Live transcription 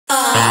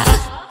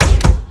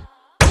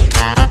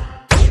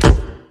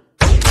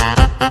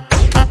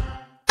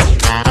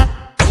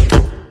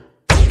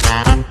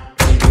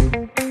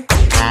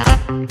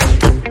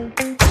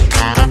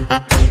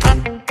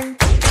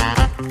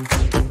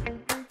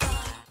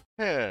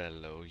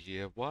Hello,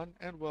 year one,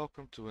 and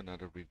welcome to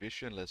another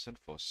revision lesson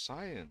for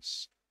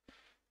science.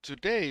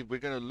 Today, we're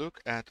going to look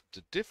at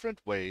the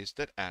different ways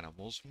that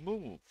animals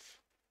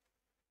move.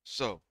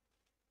 So,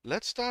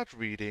 let's start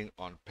reading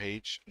on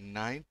page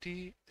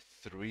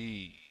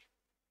 93.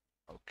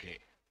 Okay,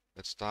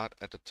 let's start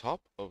at the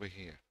top over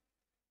here.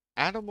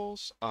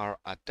 Animals are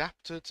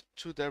adapted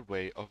to their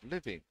way of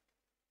living.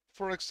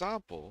 For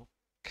example,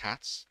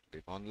 cats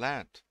live on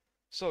land,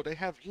 so they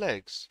have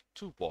legs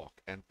to walk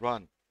and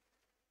run.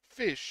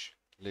 Fish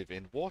live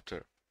in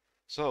water,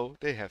 so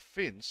they have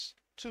fins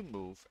to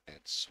move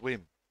and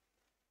swim.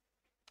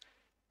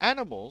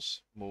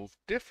 Animals move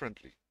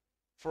differently.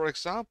 For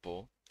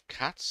example,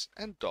 cats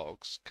and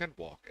dogs can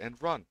walk and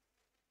run.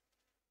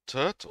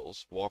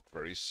 Turtles walk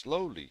very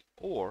slowly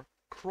or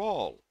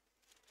crawl.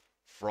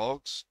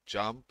 Frogs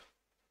jump,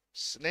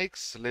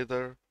 snakes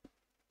slither,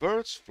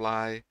 birds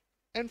fly,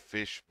 and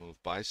fish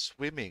move by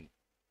swimming.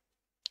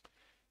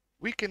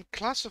 We can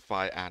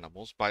classify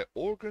animals by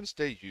organs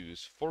they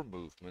use for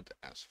movement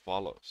as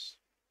follows.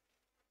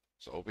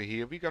 So over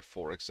here we got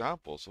four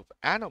examples of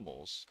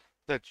animals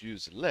that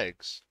use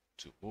legs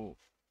to move.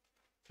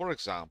 For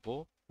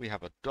example, we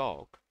have a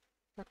dog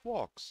that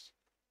walks,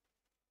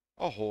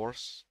 a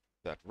horse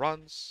that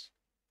runs,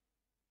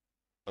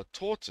 a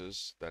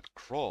tortoise that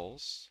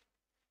crawls,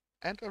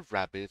 and a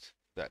rabbit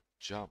that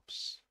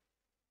jumps.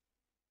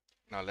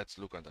 Now let's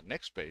look on the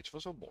next page for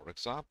some more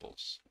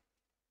examples.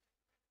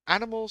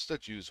 Animals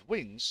that use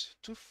wings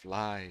to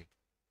fly.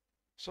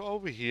 So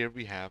over here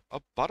we have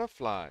a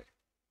butterfly,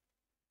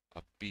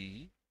 a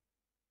bee,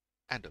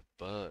 and a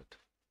bird.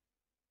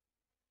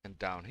 And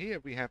down here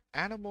we have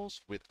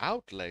animals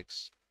without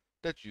legs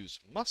that use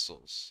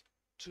muscles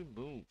to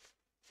move.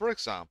 For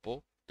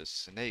example, the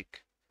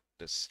snake.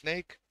 The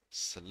snake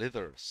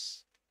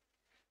slithers.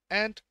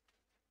 And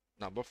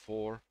number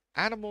four,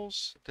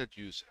 animals that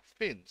use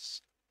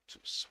fins to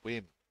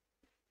swim.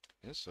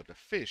 Yes, so the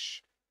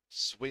fish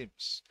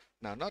swims.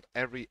 Now, not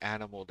every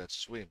animal that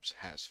swims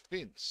has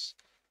fins,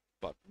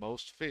 but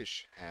most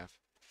fish have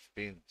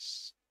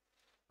fins.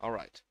 All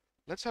right,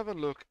 let's have a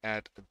look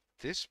at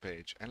this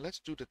page and let's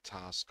do the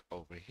task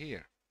over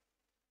here.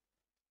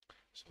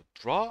 So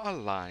draw a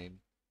line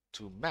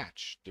to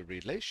match the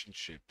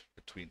relationship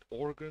between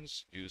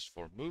organs used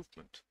for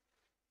movement,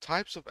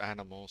 types of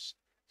animals,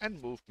 and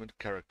movement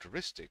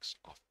characteristics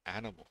of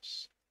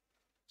animals.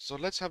 So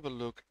let's have a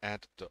look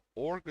at the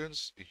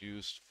organs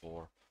used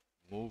for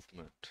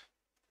movement.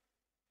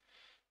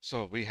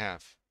 So we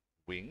have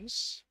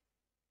wings,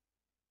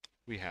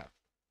 we have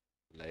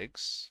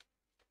legs,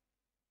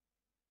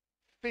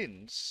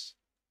 fins,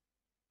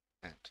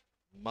 and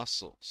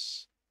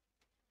muscles.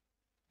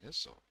 Yes,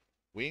 so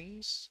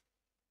wings,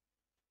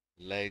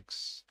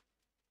 legs,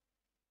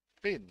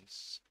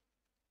 fins,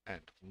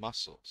 and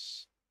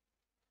muscles.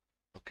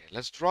 Okay,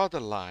 let's draw the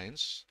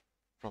lines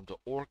from the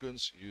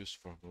organs used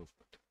for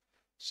movement.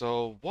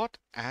 So what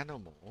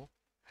animal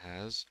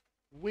has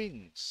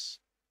wings?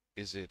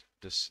 Is it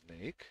the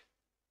snake?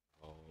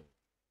 Oh.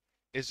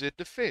 Is it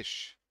the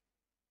fish?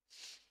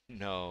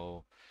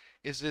 No.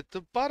 Is it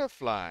the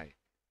butterfly?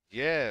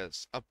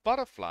 Yes, a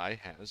butterfly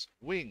has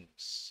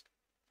wings.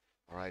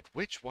 All right,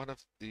 which one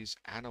of these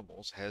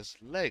animals has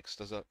legs?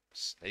 Does a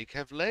snake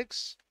have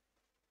legs?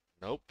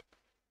 Nope.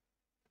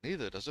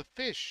 Neither does a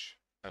fish.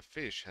 A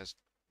fish has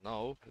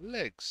no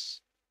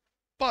legs.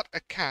 But a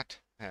cat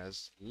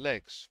has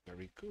legs.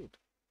 Very good.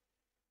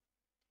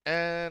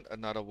 And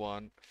another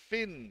one,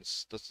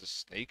 fins. Does the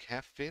snake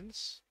have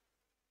fins?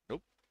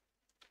 Nope.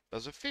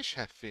 Does a fish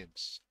have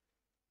fins?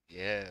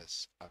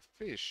 Yes, a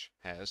fish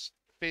has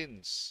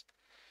fins.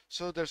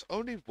 So there's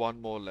only one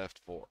more left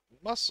for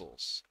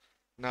muscles.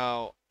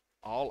 Now,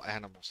 all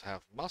animals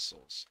have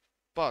muscles,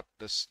 but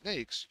the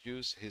snakes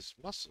use his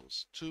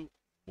muscles to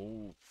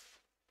move.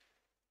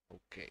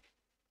 Okay,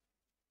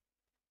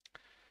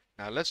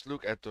 now let's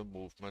look at the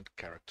movement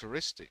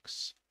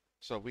characteristics.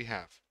 So we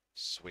have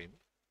swim,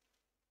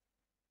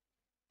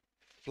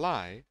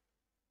 fly,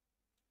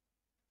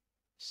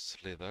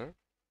 slither,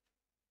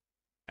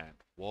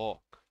 and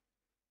walk.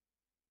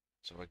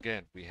 So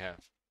again, we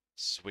have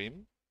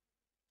swim,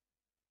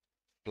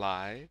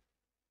 fly,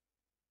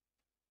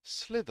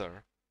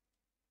 slither,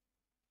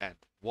 and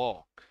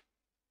walk.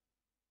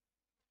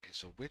 Okay,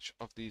 so which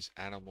of these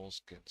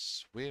animals can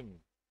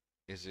swim?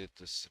 Is it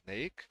the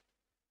snake?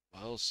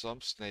 Well,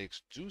 some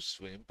snakes do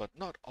swim, but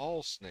not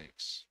all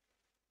snakes.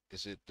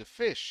 Is it the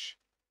fish?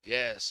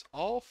 Yes,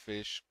 all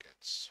fish can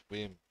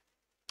swim.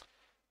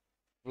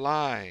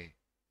 Fly.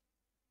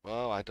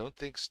 Well, I don't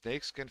think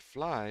snakes can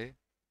fly,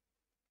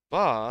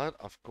 but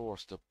of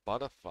course the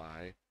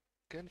butterfly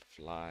can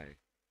fly.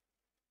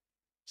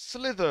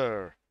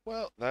 Slither.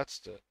 Well, that's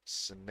the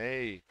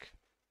snake.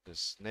 The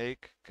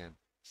snake can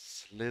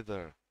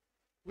slither,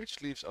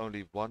 which leaves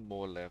only one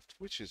more left,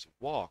 which is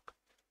walk.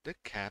 The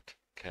cat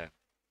can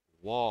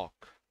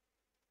walk.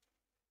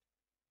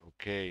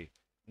 Okay,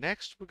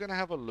 next we're gonna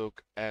have a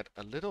look at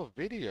a little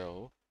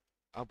video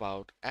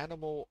about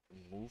animal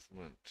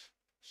movement.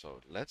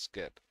 So let's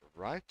get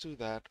right to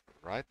that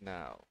right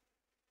now.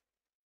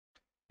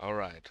 All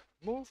right,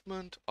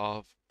 movement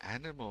of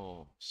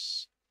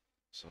animals.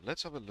 So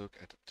let's have a look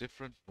at the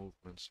different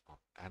movements of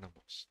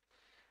animals.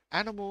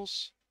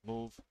 Animals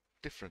move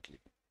differently.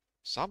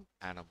 Some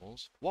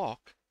animals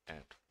walk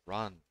and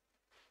run.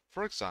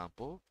 For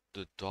example,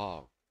 the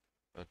dog.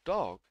 A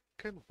dog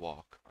can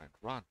walk and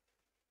run.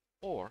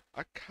 Or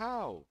a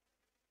cow.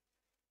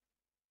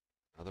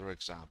 Another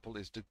example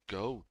is the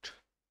goat.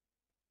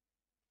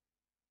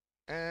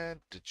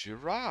 And the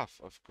giraffe,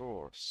 of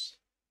course.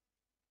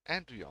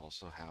 And we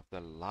also have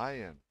the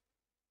lion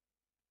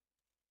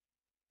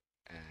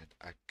and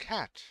a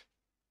cat.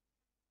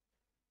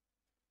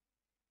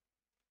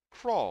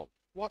 Crawl.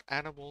 What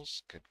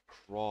animals can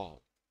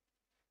crawl?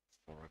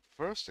 For a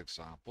first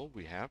example,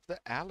 we have the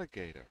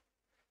alligator.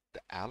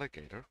 The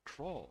alligator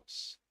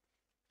crawls.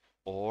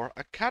 Or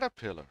a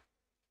caterpillar,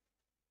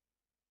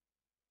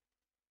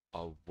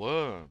 a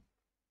worm,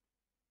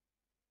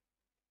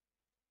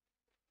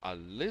 a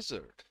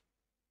lizard,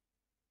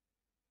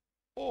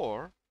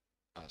 or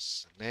a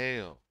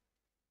snail.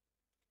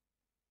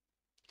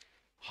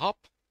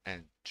 Hop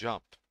and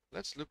jump.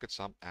 Let's look at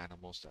some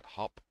animals that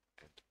hop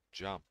and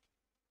jump.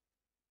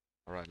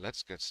 All right,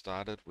 let's get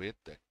started with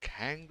the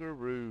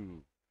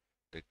kangaroo.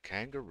 The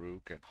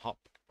kangaroo can hop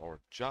or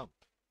jump.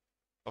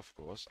 Of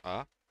course,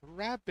 a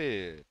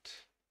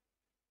rabbit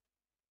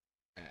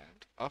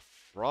and a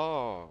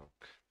frog,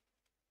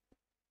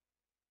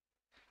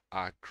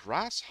 a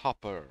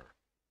grasshopper.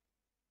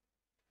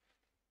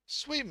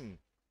 Swim.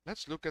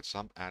 Let's look at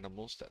some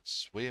animals that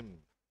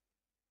swim.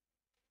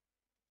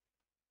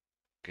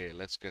 Okay,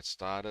 let's get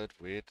started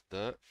with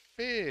the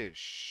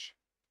fish.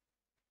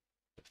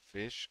 The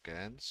fish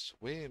can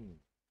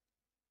swim.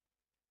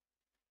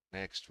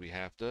 Next, we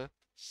have the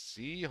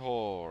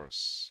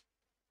seahorse.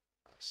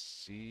 A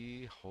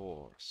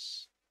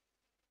seahorse.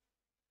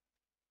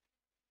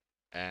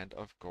 And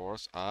of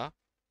course, a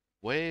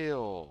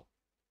whale.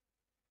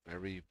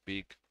 Very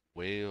big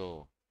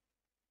whale.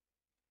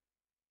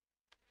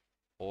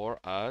 Or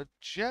a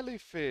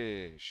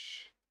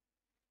jellyfish.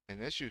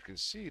 And as you can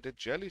see, the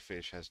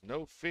jellyfish has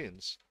no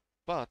fins,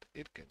 but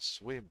it can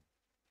swim.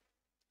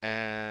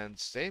 And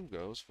same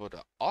goes for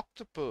the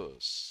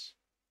octopus.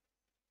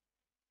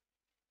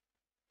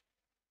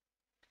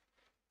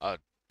 A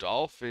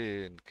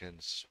dolphin can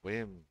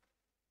swim.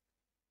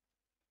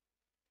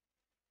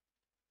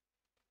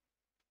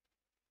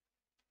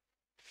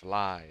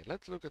 Fly.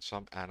 Let's look at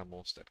some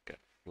animals that can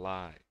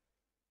fly.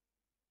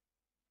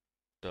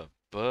 The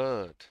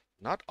bird.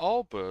 Not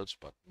all birds,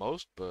 but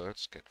most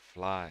birds can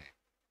fly.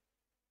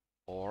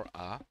 Or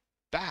a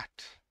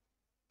bat.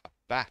 A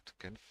bat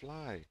can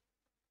fly.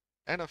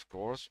 And of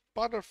course,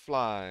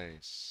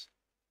 butterflies.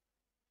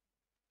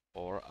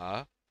 Or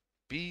a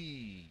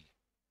bee.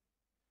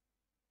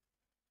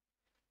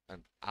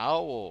 An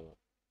owl.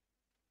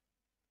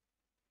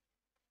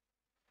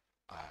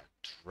 A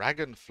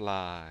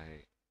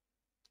dragonfly.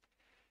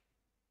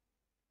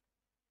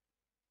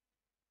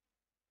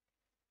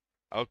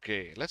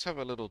 Okay, let's have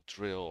a little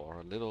drill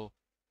or a little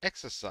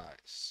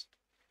exercise.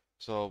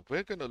 So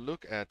we're going to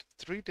look at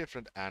three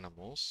different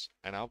animals,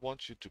 and I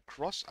want you to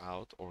cross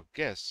out or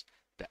guess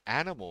the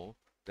animal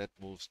that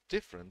moves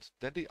different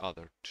than the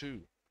other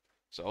two.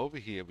 So over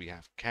here we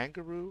have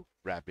kangaroo,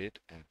 rabbit,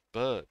 and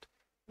bird.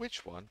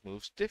 Which one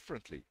moves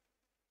differently?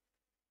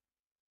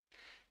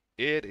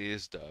 It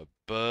is the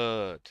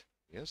bird.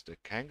 Yes, the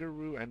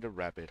kangaroo and the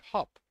rabbit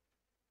hop.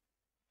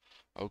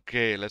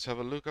 Okay, let's have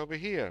a look over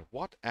here.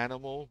 What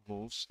animal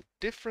moves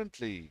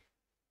differently?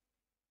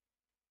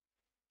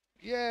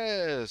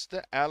 Yes,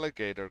 the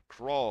alligator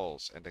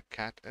crawls and the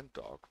cat and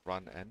dog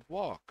run and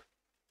walk.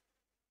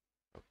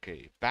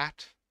 Okay,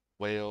 bat,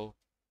 whale,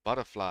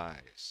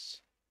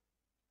 butterflies.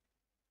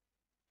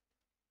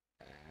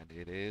 And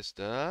it is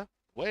the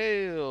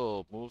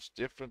whale. Moves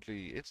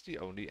differently. It's the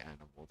only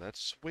animal that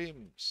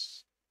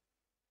swims.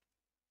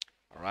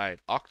 All right,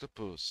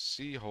 octopus,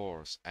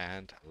 seahorse,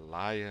 and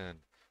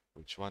lion.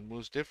 Which one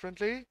moves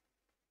differently?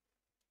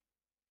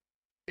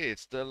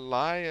 It's the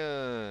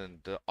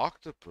lion. The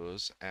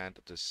octopus and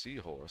the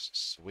seahorse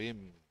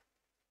swim.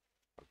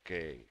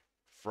 Okay,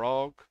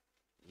 frog,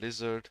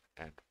 lizard,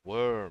 and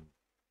worm.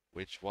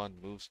 Which one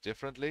moves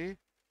differently?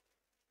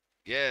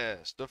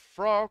 Yes, the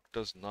frog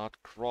does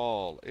not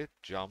crawl. It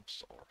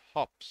jumps or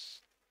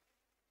hops.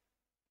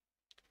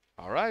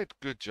 All right,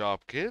 good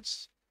job,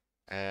 kids.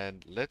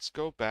 And let's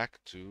go back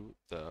to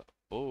the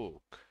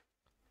book.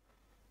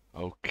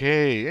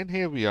 Okay, and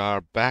here we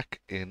are back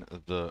in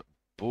the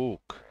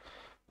book.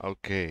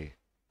 Okay,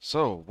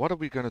 so what are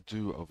we going to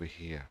do over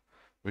here?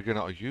 We're going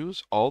to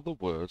use all the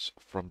words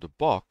from the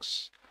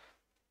box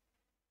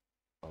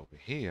over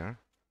here,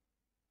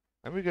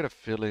 and we're going to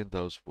fill in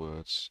those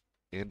words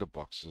in the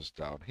boxes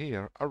down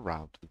here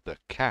around the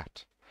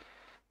cat.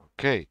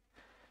 Okay,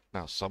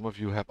 now some of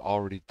you have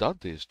already done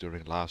this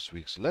during last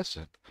week's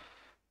lesson,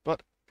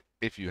 but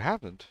if you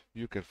haven't,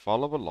 you can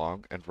follow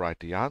along and write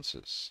the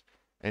answers.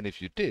 And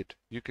if you did,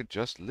 you can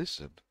just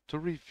listen to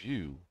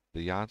review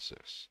the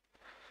answers.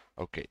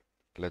 Okay,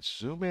 let's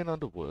zoom in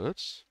on the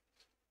words.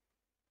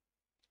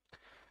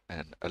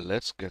 And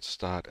let's get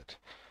started.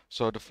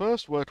 So the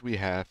first word we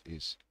have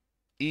is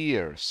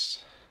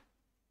ears.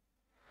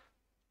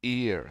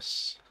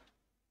 Ears.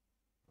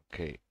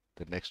 Okay,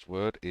 the next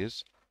word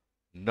is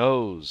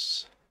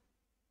nose.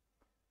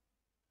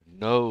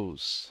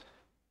 Nose.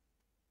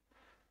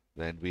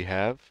 Then we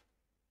have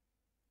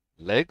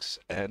legs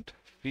and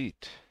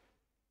feet.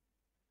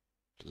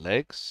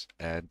 Legs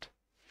and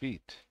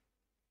feet.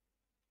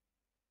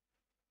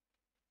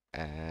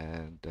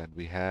 And then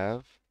we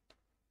have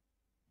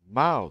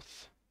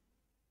mouth.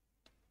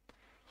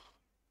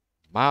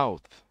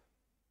 Mouth.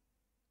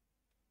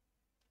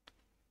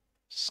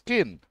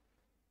 Skin.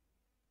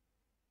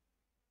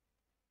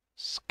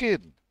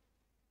 Skin.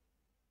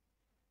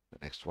 The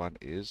next one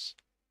is,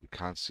 you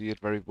can't see it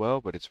very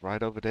well, but it's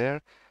right over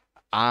there.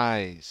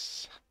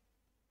 Eyes.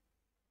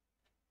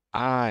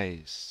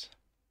 Eyes.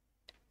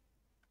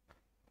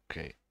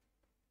 Okay.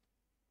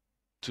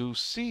 To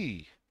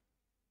see.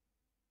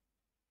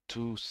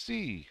 To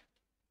see.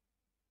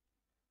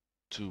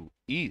 To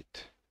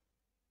eat.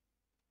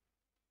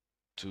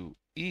 To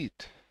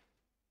eat.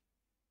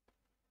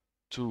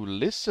 To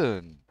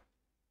listen.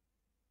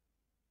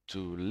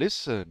 To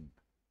listen.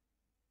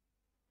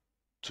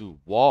 To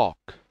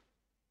walk.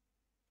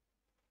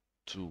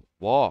 To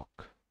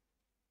walk.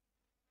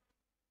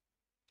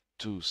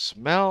 To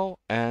smell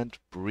and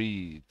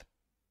breathe.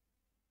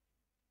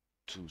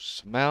 To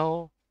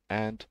smell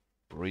and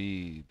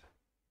breathe.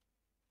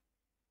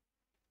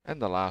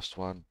 And the last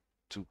one,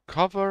 to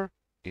cover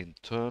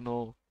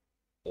internal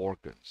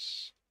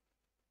organs.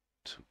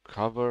 To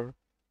cover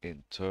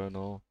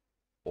internal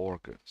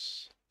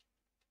organs.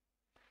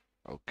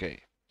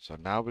 Okay, so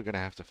now we're going to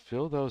have to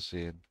fill those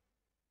in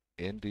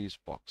these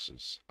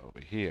boxes over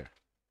here.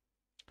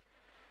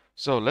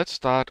 So let's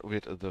start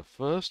with the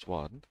first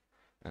one,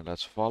 and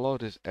let's follow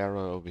this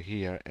arrow over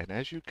here. And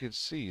as you can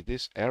see,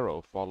 this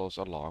arrow follows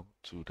along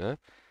to the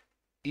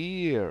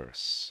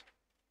ears.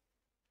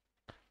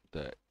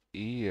 The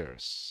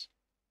ears.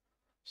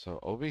 So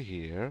over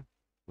here,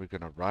 we're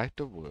going to write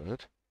the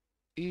word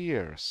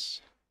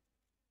ears.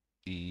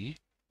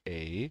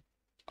 E-A-R-S,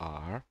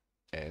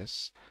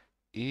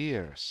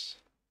 ears.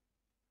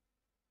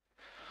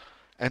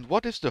 And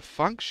what is the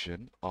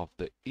function of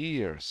the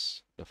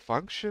ears? The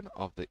function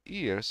of the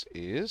ears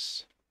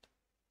is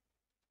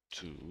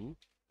to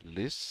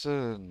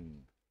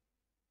listen.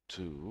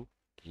 To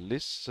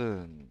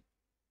listen.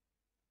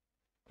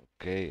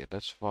 Okay,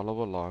 let's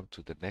follow along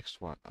to the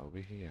next one over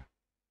here.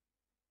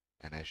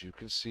 And as you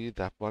can see,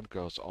 that one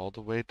goes all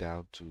the way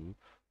down to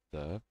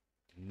the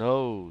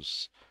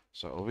nose.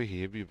 So over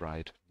here we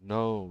write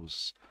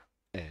nose.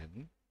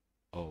 N-O-S-E,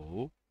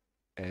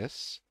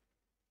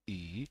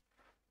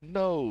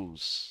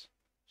 nose.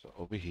 So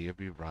over here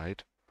we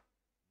write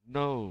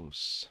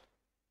nose.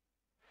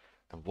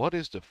 And what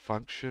is the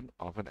function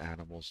of an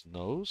animal's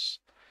nose?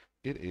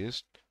 It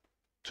is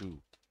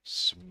to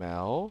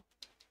smell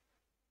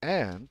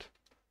and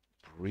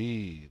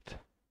breathe.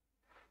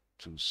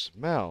 To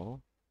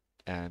smell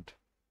and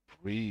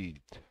breathe.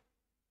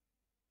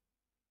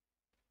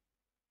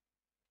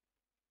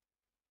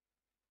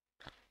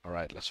 All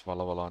right, let's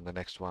follow along the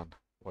next one.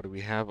 What do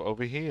we have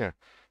over here?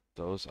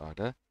 Those are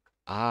the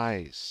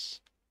eyes.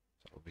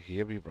 So over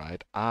here we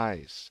write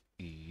eyes.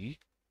 E-Y-E-S,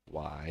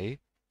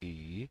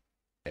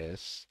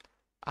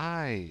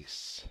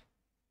 eyes.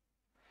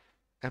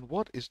 And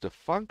what is the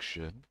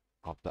function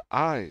of the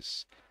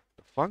eyes?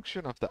 The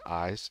function of the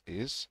eyes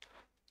is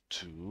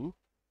to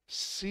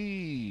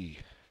see.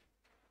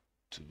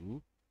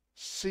 To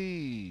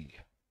see.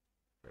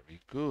 Very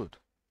good.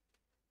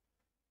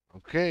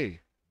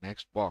 Okay,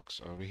 next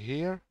box over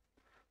here.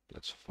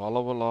 Let's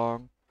follow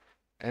along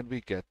and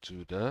we get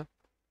to the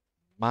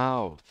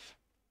mouth.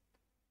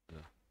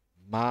 The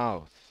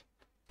mouth.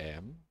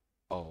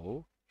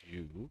 M-O-U-T-H,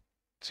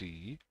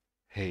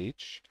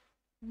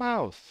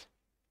 mouth.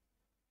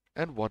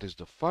 And what is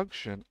the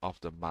function of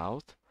the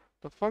mouth?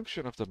 The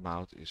function of the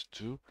mouth is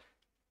to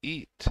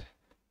eat.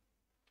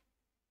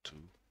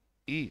 To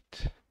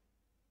eat.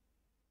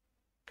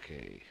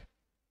 Okay.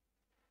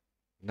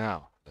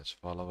 Now, let's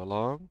follow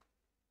along.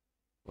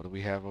 What do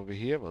we have over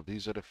here? Well,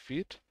 these are the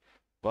feet.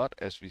 But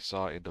as we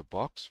saw in the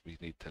box, we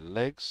need the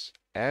legs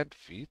and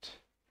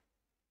feet.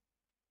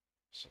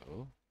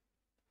 So,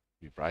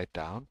 we write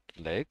down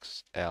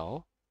legs,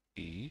 L-E-G-S,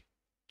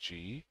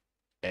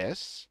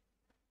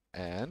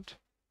 and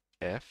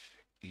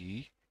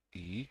F-E-E-T,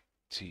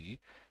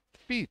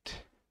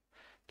 feet.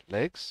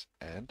 Legs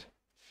and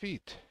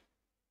feet.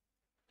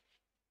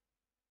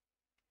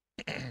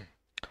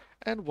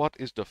 And what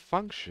is the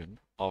function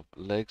of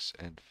legs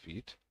and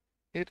feet?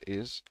 It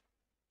is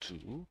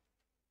to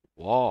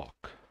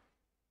walk.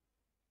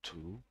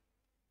 To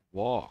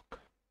walk.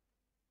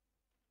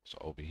 So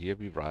over here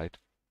we write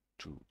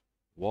to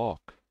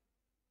walk.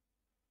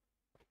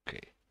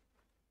 Okay.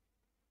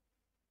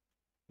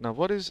 Now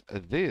what is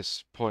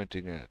this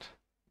pointing at?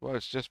 Well,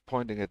 it's just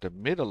pointing at the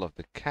middle of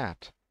the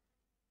cat.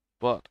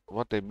 But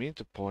what they mean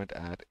to point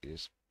at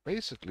is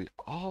basically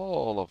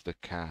all of the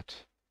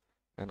cat.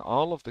 and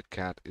all of the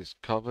cat is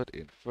covered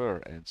in fur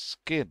and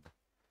skin.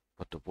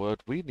 But the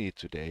word we need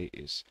today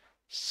is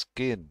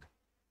skin.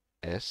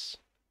 S-K-I-N,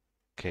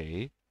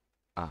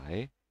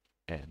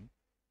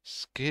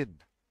 skin.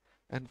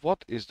 And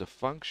what is the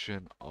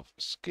function of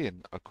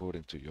skin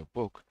according to your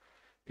book?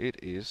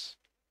 It is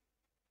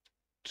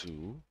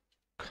to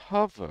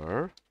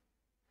cover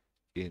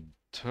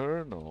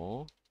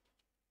internal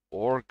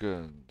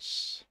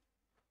organs.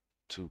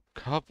 To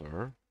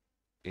cover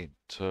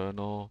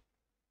internal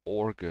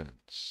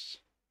organs.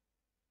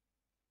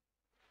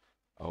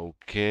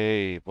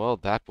 Okay, well,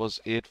 that was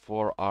it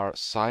for our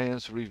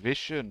science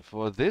revision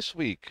for this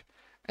week,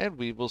 and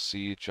we will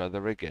see each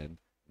other again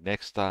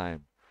next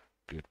time.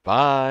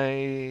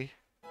 Goodbye.